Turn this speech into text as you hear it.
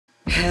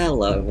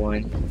Hello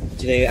everyone.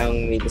 Today I'm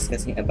going to be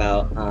discussing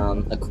about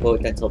a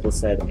quote that Total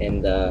said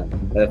in the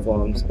web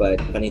forums,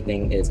 but funny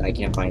thing is I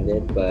can't find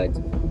it, but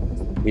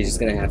you're just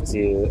gonna have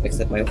to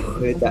accept my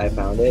word that I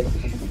found it.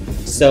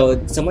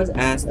 So someone's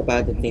asked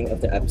about the theme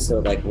of the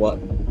episode, like what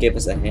gave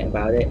us a hint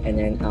about it, and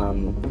then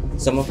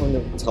someone from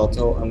the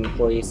Total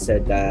employee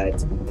said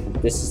that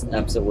this is an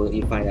episode where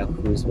you find out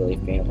who's really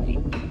family.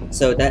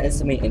 So that is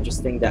something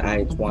interesting that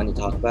I want to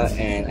talk about,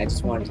 and I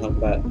just want to talk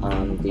about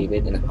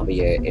David and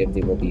Javier if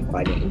they will be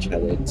fighting each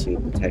other to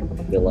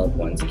protect their loved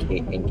ones,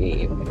 Kate and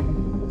Gabe.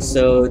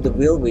 So the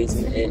real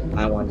reason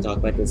I want to talk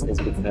about this is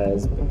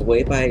because the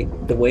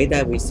way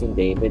that we've seen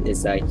David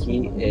is that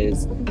he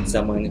is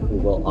someone who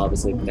will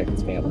obviously protect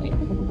his family,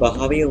 but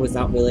Javier was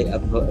not really a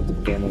part of the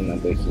family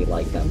member he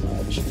liked that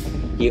much.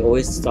 He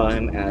always saw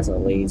him as a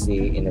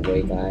lazy, in a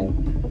way guy.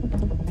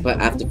 But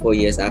after 4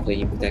 years after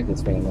he protected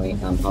his family,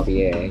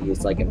 Javier, he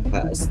was like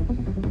impressed.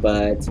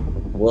 But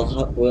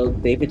will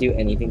David do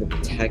anything to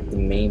protect the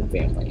main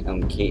family,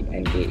 Kate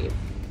and Gabe?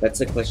 That's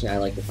the question I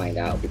like to find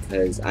out,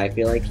 because I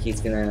feel like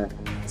he's gonna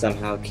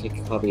somehow kick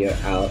Javier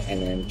out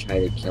and then try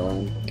to kill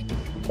him.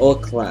 Or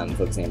Clem,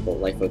 for example.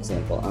 Let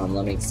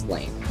me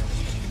explain.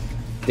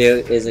 There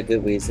is a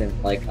good reason,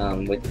 like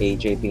with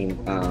AJ being,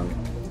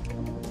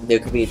 there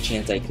could be a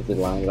chance that he could be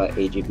lying about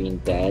AJ being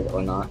dead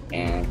or not,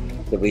 and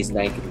the reason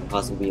that he could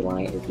possibly be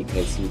lying is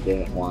because he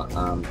didn't want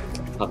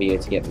Javier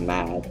to get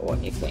mad or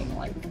anything,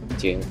 like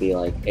to be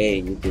like, hey,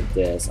 you did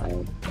this,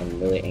 I'm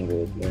really angry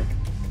with you.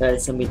 That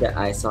is something that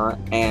I saw,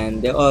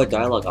 and there are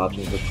dialogue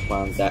options with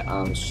Clem that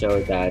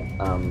show that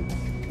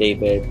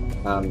Javier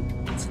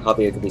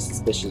could be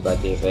suspicious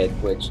about David,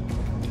 which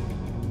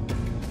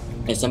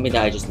is something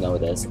that I just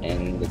noticed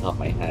in the top of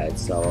my head,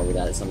 so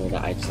that is something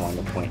that I just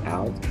wanted to point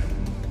out.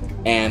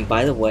 And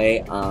by the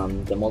way,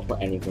 the multiple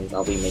ending things,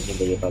 I'll be making a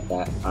video about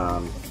that.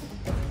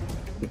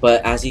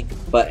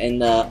 But in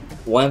the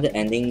one of the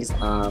endings,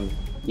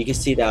 you can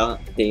see that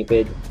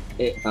David,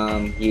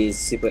 he's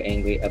super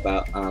angry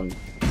about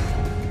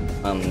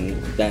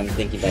them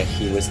thinking that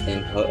he was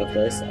in part of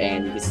this,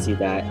 and you can see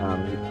that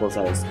he pulls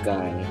out his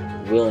gun,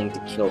 willing to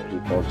kill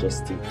people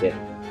just to get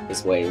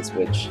his ways,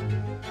 which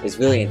is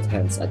really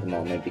intense at the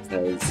moment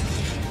because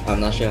I'm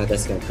not sure how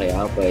that's gonna play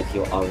out, but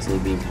he'll obviously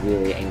be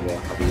really angry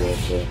at Javier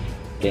for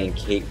getting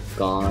Kate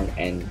gone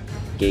and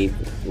Gabe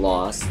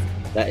lost.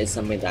 That is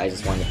something that I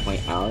just want to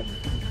point out.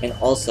 And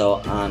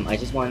also, I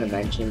just want to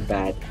mention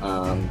that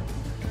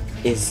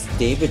is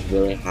David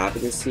really happy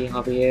to see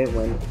Javier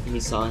when he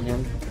saw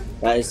him?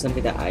 That is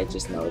something that I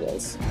just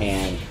noticed.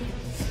 And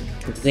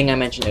the thing I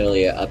mentioned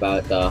earlier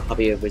about the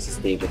Javier versus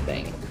David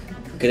thing,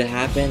 could it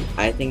happen?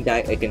 I think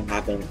that it can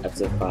happen in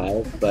episode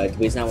 5, but the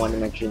reason I wanted to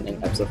mention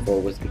in episode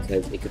 4 was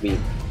because it could be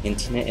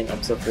hinting it in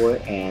episode 4,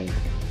 and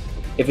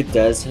if it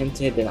does hint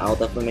it, then I'll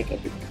definitely make a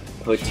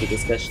part 2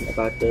 discussion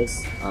about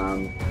this.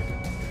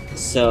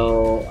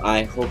 So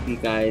I hope you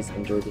guys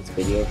enjoyed this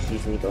video.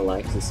 Please leave a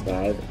like,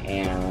 subscribe,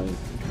 and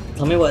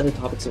tell me what other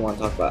topics you want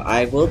to talk about.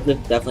 I will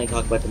definitely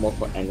talk about the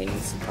multiple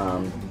endings.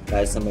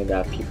 That is something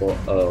that people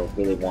are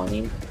really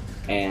wanting.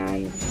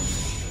 And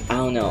I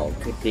don't know,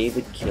 could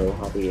David kill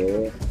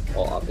Javier?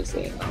 Well,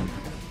 obviously.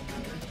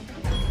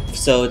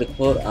 So the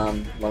quote,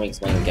 let me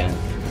explain again.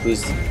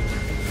 Who's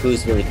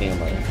really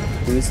family?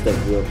 Who's the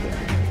real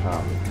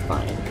family?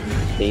 Fine.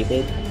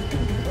 David.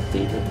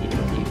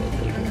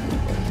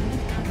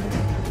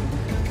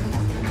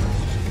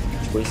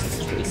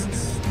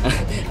 Choices.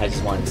 I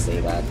just wanted to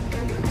say that.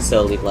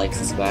 So leave a like,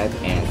 subscribe,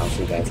 and I'll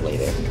see you guys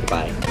later.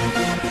 Goodbye.